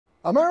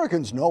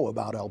Americans know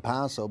about El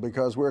Paso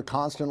because we're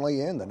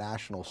constantly in the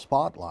national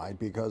spotlight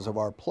because of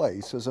our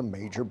place as a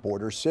major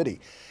border city.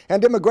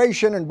 And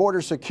immigration and border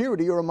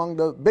security are among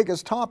the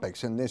biggest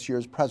topics in this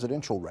year's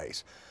presidential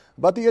race.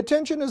 But the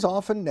attention is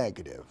often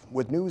negative,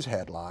 with news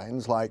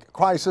headlines like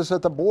 "Crisis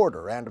at the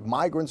Border" and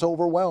 "Migrants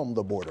Overwhelm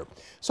the Border."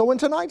 So in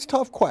tonight's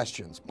Tough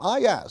Questions,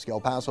 I ask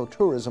El Paso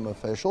tourism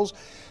officials,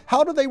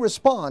 how do they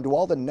respond to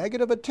all the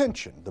negative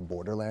attention the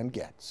borderland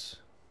gets?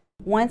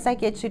 Once I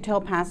get you to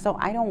El Paso,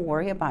 I don't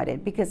worry about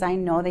it because I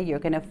know that you're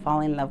going to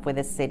fall in love with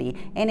the city,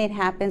 and it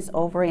happens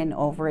over and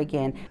over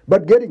again.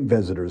 But getting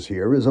visitors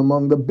here is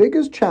among the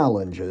biggest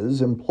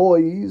challenges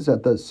employees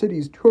at the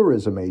city's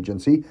tourism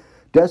agency,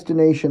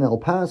 Destination El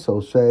Paso,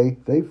 say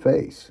they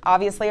face.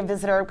 Obviously a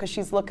visitor, because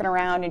she's looking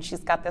around and she's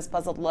got this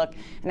puzzled look,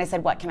 and I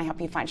said, "What can I help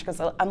you find?" She goes,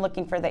 "I'm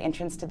looking for the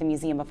entrance to the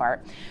Museum of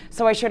Art."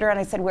 So I showed her and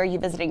I said, "Where are you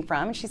visiting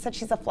from?" And she said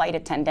she's a flight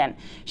attendant.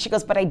 She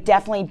goes, "But I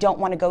definitely don't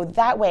want to go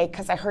that way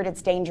because I heard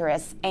it's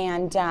dangerous,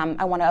 and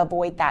I want to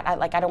avoid that.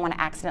 I don't want to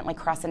accidentally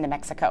cross into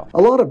Mexico."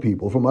 A lot of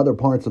people from other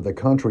parts of the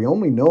country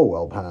only know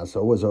El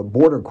Paso as a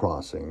border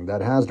crossing that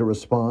has to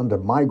respond to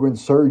migrant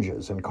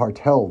surges and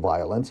cartel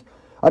violence.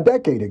 A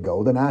decade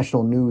ago, the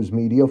national news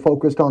media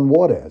focused on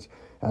Juarez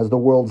as the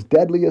world's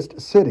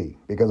deadliest city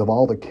because of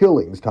all the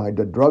killings tied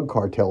to drug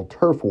cartel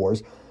turf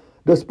wars,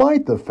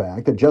 despite the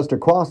fact that just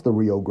across the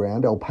Rio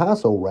Grande, El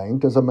Paso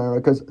ranked as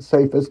America's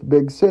safest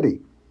big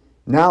city.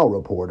 Now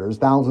reporters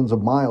thousands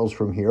of miles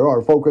from here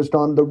are focused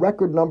on the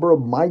record number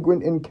of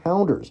migrant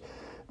encounters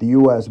the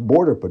U.S.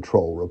 Border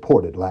Patrol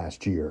reported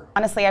last year.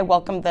 Honestly, I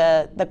welcome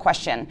the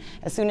question.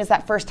 As soon as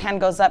that first hand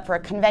goes up for a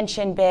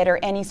convention bid or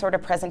any sort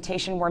of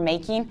presentation we're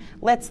making,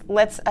 let's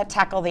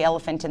tackle the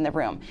elephant in the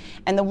room.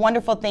 And the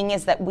wonderful thing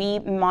is that we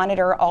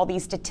monitor all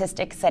these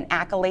statistics and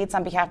accolades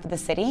on behalf of the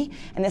city,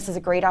 and this is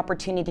a great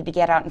opportunity to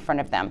get out in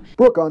front of them.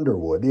 Brooke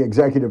Underwood, the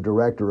executive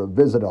director of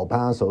Visit El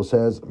Paso,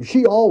 says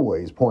she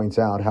always points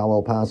out how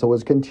El Paso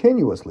is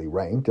continuously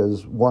ranked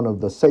as one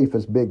of the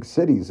safest big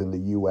cities in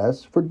the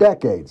U.S. for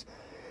decades.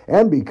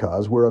 And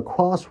because we're a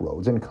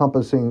crossroads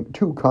encompassing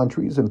 2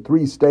 countries and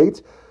 3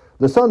 states,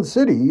 the Sun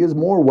City is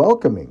more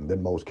welcoming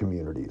than most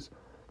communities.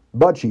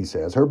 But she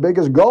says her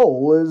biggest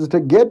goal is to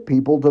get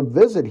people to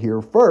visit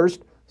here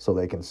first so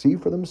they can see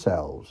for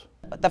themselves.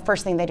 The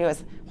first thing they do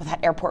is, "Well,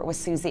 that airport was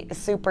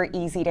super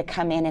easy to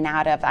come in and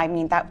out of. I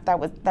mean,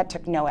 that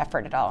took no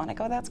effort at all." And I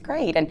go, "That's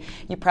great. And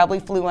you probably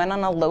flew in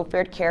on a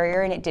low-fare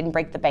carrier and it didn't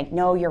break the bank."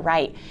 "No, you're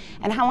right."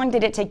 "And how long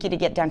did it take you to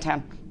get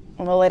downtown?"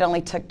 "Well, it only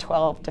took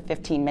 12 to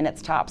 15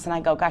 minutes tops." And I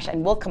go, "Gosh,"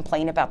 and we'll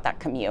complain about that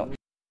commute.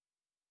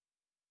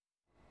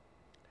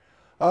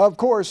 Of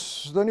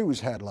course, the news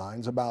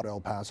headlines about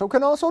El Paso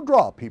can also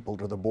draw people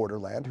to the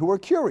borderland who are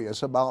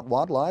curious about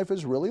what life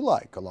is really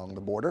like along the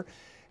border.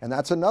 And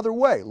that's another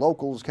way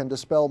locals can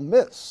dispel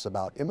myths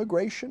about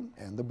immigration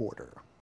and the border.